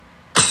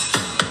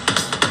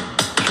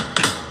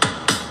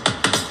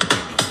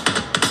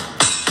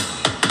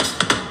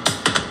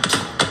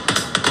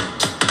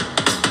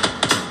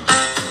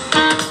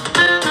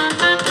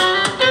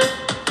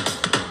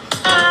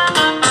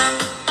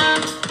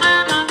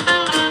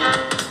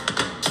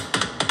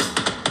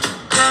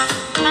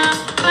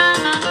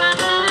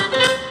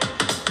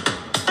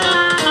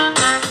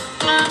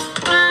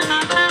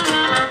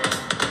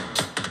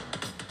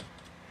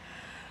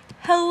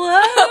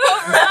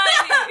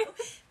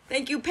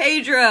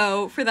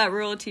Pedro for that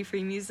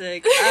royalty-free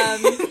music.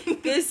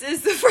 This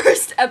is the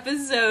first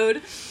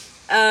episode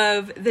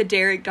of the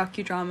Derek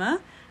Docudrama.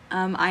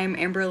 I am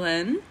Amber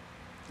Lynn.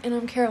 And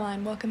I'm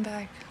Caroline. Welcome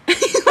back.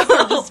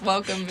 Just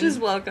welcome.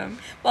 Just welcome.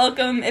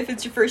 Welcome if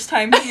it's your first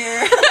time here.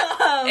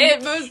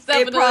 It most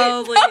definitely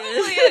probably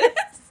is.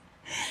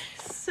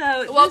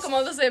 So welcome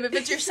all the same. If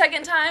it's your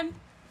second time,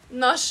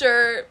 not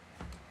sure.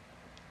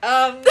 What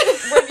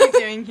are you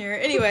doing here?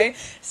 Anyway,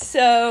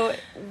 so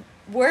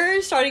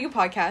we're starting a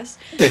podcast.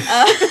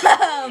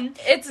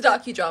 It's a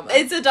docudrama.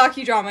 It's a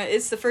docudrama.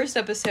 It's the first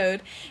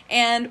episode,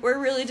 and we're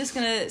really just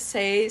gonna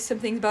say some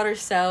things about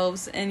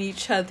ourselves and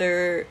each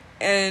other,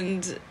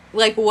 and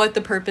like what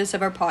the purpose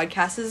of our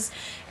podcast is,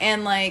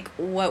 and like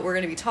what we're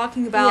gonna be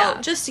talking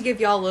about, just to give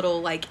y'all a little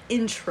like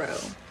intro.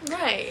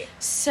 Right.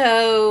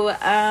 So,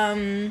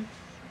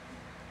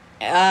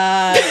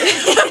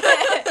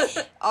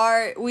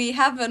 we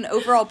have an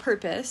overall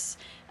purpose,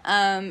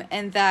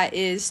 and that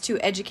is to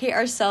educate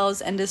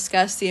ourselves and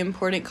discuss the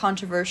important,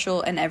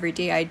 controversial, and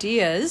everyday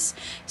ideas.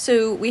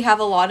 So we have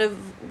a lot of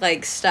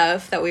like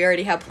stuff that we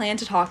already have planned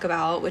to talk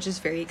about, which is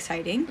very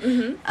exciting.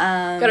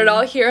 Mm-hmm. Got it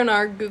all here in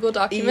our Google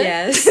document.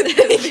 Yes.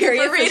 Thank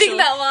you for reading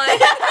that line.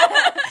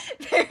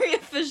 Very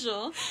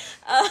official.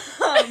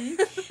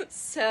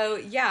 So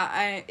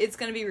yeah, it's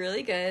gonna be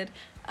really good.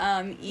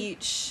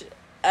 Each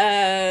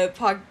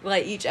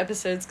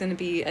episode's gonna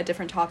be a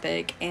different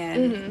topic,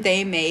 and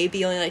they may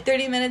be only like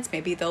 30 minutes,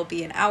 maybe they'll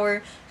be an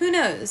hour, who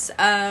knows,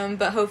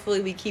 but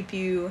hopefully we keep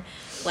you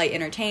like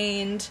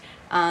entertained.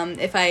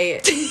 If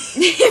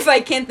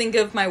I can't think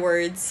of my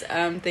words,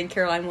 then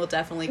Caroline will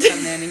definitely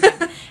come in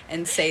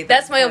and say that.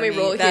 That's my only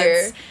role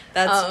here.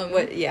 That's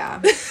what,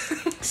 yeah.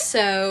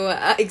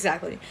 So,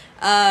 exactly.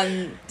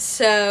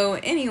 So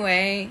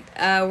anyway,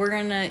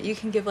 you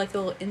can give like a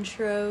little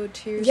intro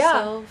to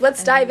yourself. Yeah,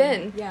 let's dive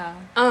in. Yeah.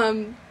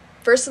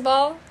 First of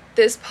all,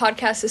 this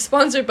podcast is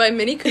sponsored by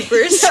Mini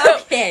Coopers. So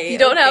okay. You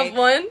don't have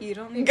one? You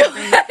don't need go to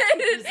ahead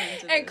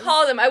and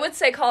call them. I would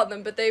say call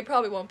them, but they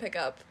probably won't pick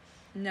up.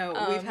 No,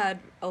 we've had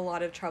a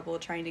lot of trouble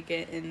trying to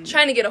get in touch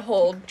with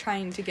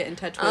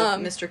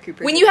Mr.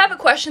 Cooper. When you have a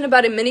question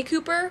about a Mini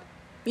Cooper,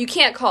 you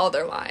can't call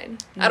their line.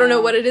 No. I don't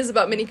know what it is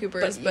about Mini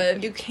Coopers,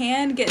 but you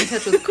can get in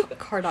touch with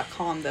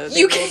car.com though.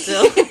 They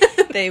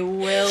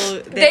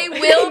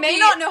may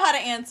not know how to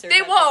answer.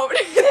 They won't.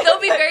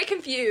 They'll be very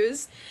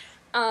confused.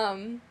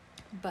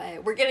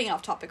 But we're getting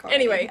off topic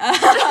already. Anyway.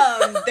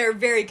 They're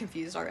very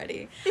confused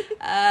already.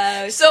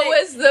 So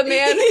is the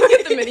man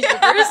with the Mini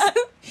Coopers.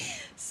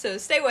 So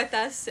stay with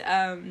us.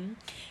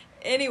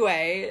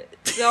 Anyway,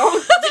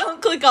 don't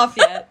click off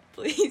yet,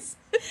 please.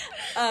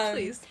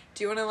 Please.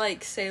 Do you want to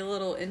like say a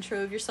little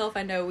intro of yourself?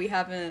 I know we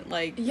haven't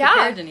like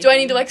prepared anything. Do I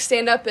need to like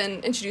stand up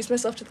and introduce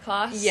myself to the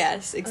class?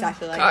 Yes,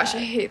 exactly like gosh, that.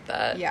 I hate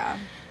that. Yeah.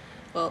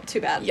 Well,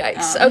 too bad.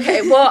 Yikes.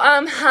 Okay. Well,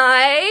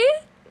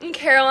 hi. I'm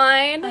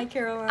Caroline. Hi,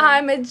 Caroline.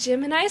 I'm a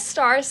Gemini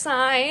star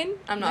sign.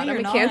 I'm not. I'm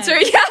a not. Cancer.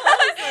 Yeah.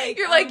 Like,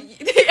 you're like,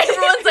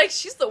 everyone's like,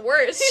 she's the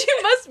worst. She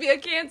must be a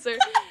Cancer.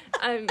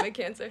 I'm a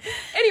Cancer.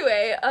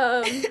 Anyway,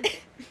 I'm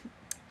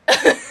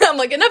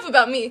like, enough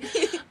about me.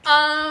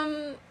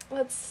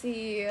 Let's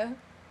see.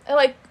 I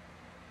like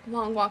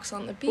long walks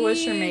on the beach.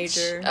 What's your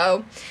major?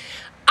 Oh,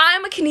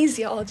 I'm a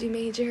kinesiology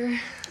major.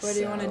 What do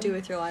you want to do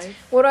with your life?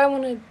 What do I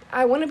want to?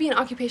 I want to be an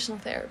occupational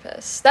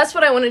therapist. That's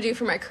what I want to do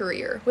for my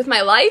career. With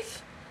my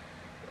life?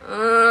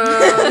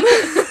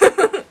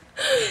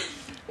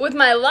 With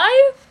my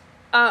life,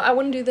 I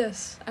want to do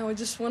this. I would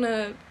just want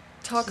to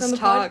talk on the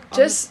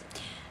podcast.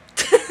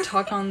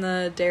 Talk on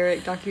the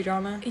Derek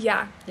docudrama?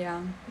 Yeah.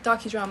 Yeah.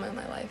 Docudrama in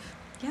my life.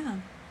 Yeah.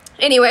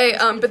 Anyway,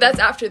 but that's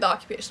after the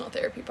occupational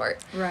therapy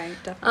part. Right,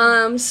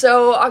 definitely.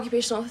 So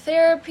occupational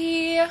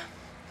therapy,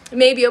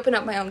 maybe open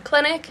up my own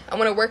clinic. I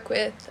want to work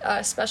with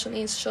special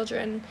needs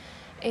children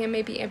and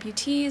maybe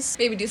amputees.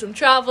 Maybe do some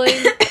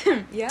traveling.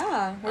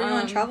 Yeah. Where do you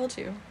want to travel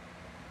to?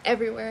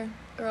 Everywhere,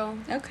 girl.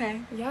 Okay.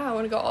 Yeah, I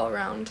want to go all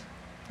around.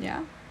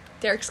 Yeah.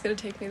 Derek's going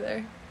to take me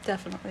there.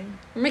 Definitely.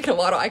 We're making a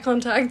lot of eye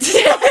contact.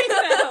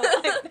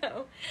 I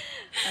know.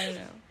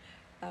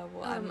 All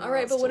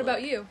right, but what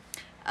about you?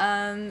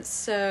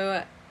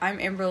 So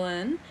I'm Amber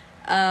Lynn.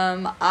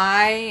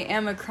 I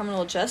am a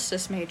criminal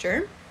justice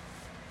major,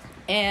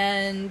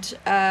 and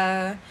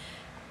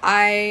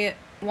I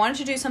wanted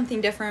to do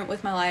something different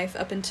with my life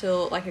up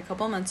until like a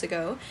couple months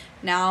ago.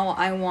 Now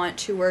I want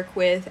to work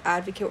with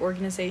advocate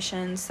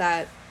organizations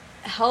that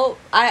help.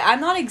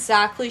 I'm not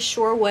exactly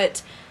sure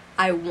what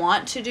I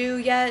want to do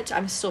yet.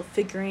 I'm still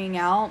figuring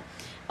out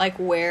like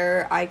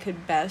where I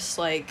could best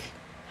like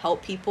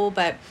help people,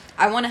 but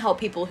I want to help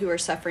people who are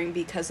suffering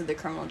because of the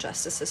criminal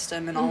justice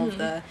system and all of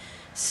the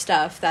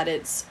stuff that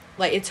it's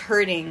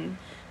hurting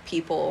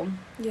people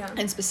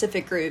in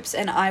specific groups,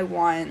 and I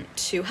want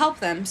to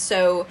help them.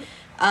 So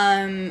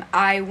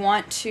I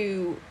want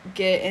to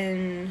get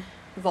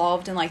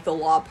involved in like the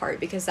law part,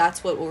 because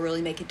that's what will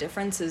really make a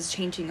difference, is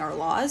changing our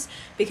laws,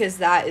 because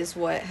that is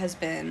what has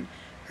been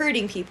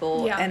hurting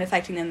people and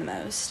affecting them the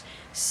most.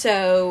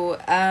 So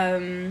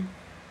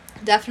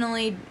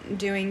definitely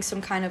doing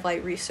some kind of,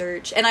 like,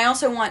 research. And I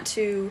also want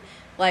to,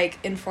 like,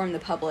 inform the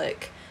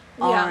public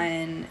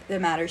on the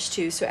matters,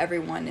 too, so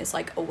everyone is,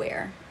 like,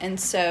 aware. And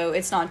so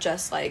it's not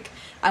just, like,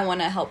 I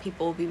want to help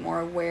people be more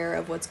aware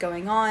of what's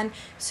going on.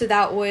 So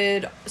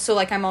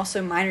like, I'm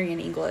also minoring in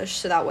English,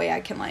 so that way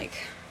I can, like,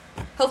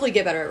 hopefully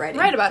get better at writing.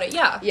 Write about it,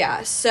 yeah.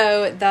 Yeah,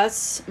 so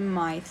that's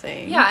my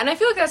thing. Yeah, and I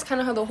feel like that's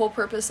kind of how the whole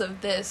purpose of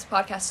this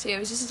podcast, too,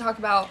 is just to talk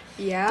about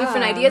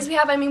different ideas we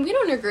have. I mean, we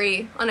don't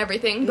agree on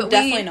everything, but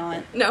definitely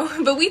not. No,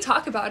 but we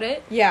talk about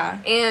it. Yeah.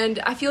 And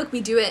I feel like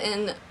we do it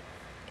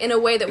in a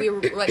way that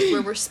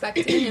we're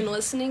respecting and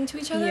listening to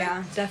each other.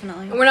 Yeah,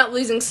 definitely. And we're not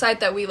losing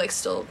sight that we, like,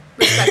 still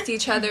respect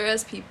each other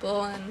as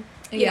people, and,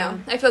 you know,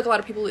 I feel like a lot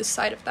of people lose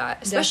sight of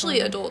that, especially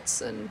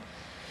adults, and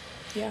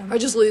are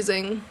just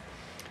losing.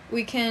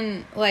 We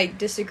can, like,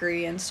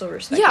 disagree and still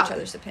respect each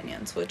other's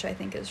opinions, which I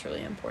think is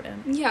really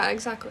important. Yeah,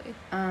 exactly.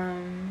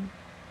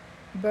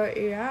 But,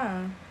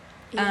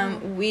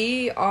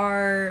 we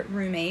are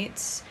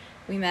roommates.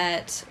 We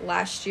met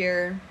last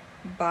year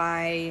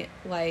by,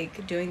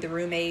 like, doing the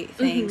roommate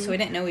thing, so we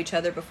didn't know each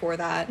other before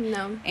that.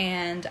 No.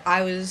 And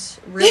I was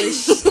really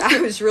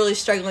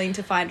struggling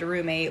to find a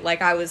roommate.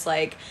 Like, I was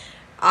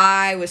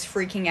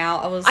freaking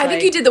out. I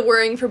think you did the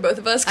worrying for both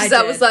of us, because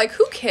I was like,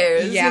 who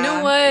cares? Yeah, you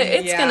know what?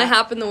 It's gonna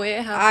happen the way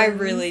it happens. I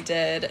really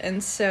did.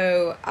 And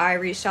so I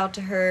reached out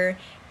to her,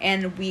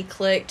 and we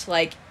clicked,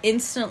 like,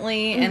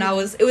 instantly, and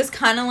it was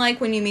kind of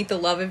like when you meet the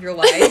love of your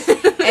life,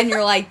 and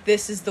you're like,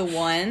 this is the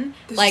one.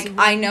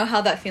 I know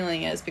how that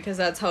feeling is, because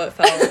that's how it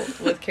felt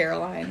with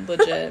Caroline,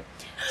 legit.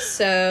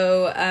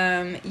 So,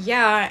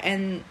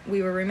 and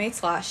we were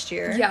roommates last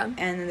year. Yeah.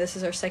 And this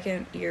is our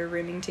second year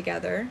rooming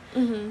together.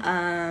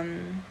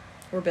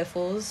 We're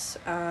biffles.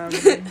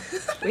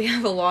 We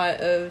have a lot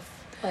of,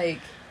 like,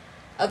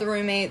 other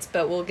roommates,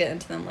 but we'll get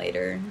into them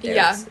later.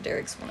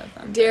 Derek's one of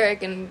them.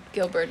 Derek and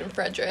Gilbert and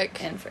Frederick.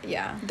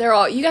 They're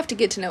all, you have to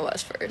get to know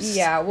us first.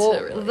 Yeah,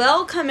 well,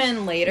 they'll come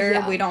in later.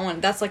 Yeah. We don't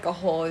want, that's, like, a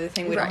whole other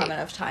thing. We don't have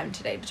enough time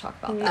today to talk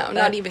about that.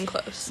 No, not even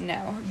close.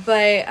 No.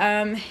 But,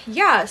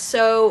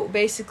 so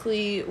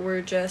basically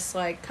we're just,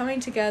 like, coming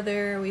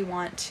together. We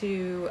want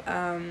to,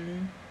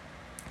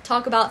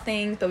 talk about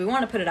things, but we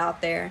want to put it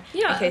out there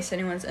in case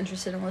anyone's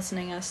interested in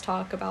listening us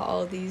talk about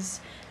all of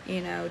these, you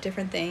know,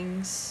 different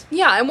things.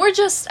 Yeah, and we're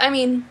just, I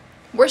mean,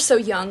 we're so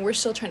young. We're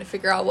still trying to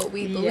figure out what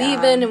we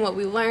believe in and what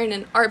we learn,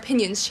 and our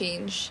opinions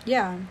change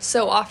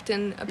so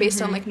often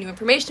based on, like, new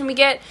information we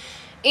get.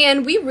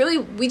 And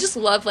we just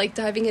love, like,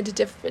 diving into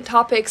different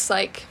topics.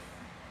 Like,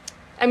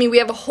 I mean, we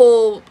have a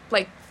whole,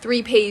 like,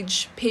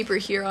 3-page paper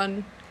here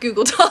on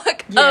Google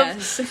Doc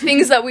of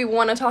things that we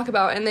want to talk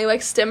about, and they,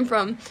 like, stem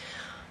from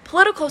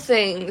political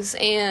things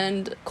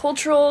and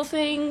cultural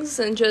things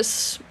and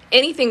just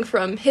anything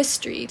from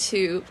history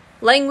to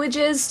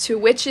languages to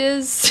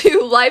witches to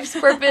life's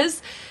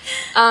purpose.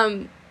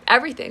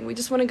 Everything. We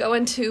just want to go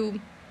into,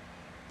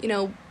 you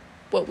know,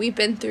 what we've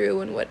been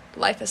through and what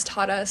life has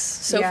taught us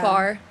so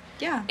far.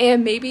 Yeah.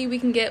 And maybe we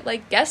can get,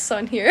 like, guests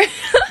on here.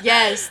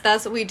 Yes,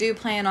 that's what we do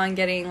plan on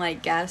getting,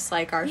 like, guests,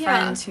 like, our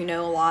friends who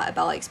know a lot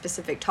about, like,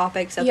 specific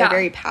topics that they're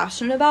very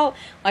passionate about.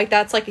 Like,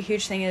 that's, like, a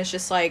huge thing, is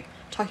just, like,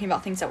 talking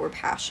about things that we're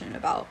passionate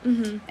about.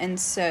 And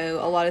so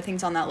a lot of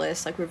things on that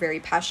list, like, we're very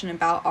passionate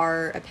about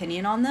our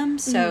opinion on them,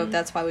 so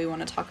that's why we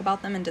want to talk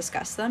about them and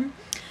discuss them.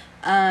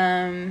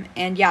 And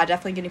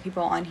definitely getting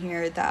people on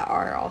here that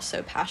are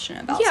also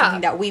passionate about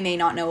something that we may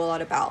not know a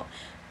lot about,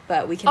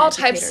 but we can all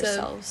educate types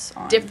ourselves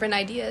on different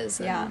ideas.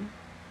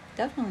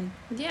 Definitely.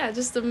 Yeah,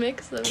 just a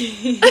mix of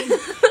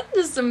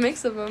just a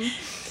mix of them.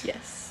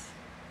 Yes.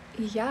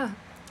 Yeah.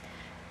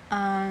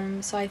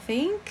 So I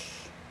think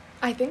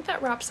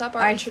that wraps up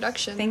our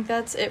introduction. I think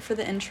that's it for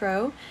the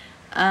intro.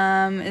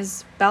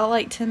 Is about,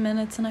 like, 10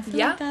 minutes, and I feel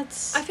like that's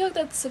sufficient.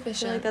 I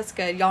feel like that's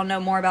good. Y'all know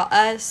more about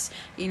us,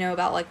 you know,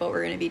 about, like, what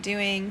we're going to be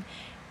doing.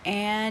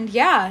 And,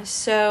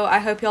 so I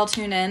hope y'all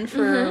tune in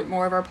for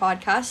more of our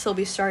podcasts. They'll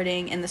be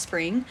starting in the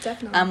spring.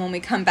 Definitely. When we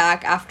come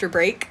back after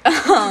break.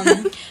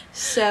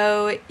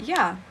 So,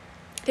 yeah.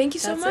 Thank you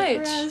so much.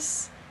 It for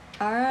us.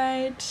 All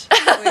right.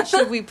 Wait,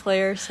 should we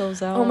play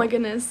ourselves out? Oh, my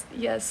goodness.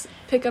 Yes.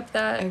 Pick up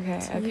that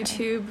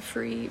YouTube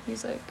free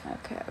music.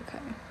 Okay.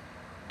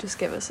 Just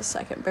give us a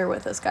second. Bear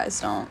with us, guys.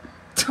 Don't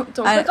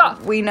click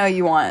off. We know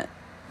you want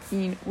to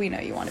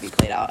be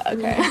played out.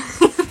 Okay.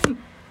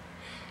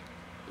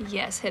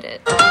 Yes, hit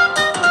it.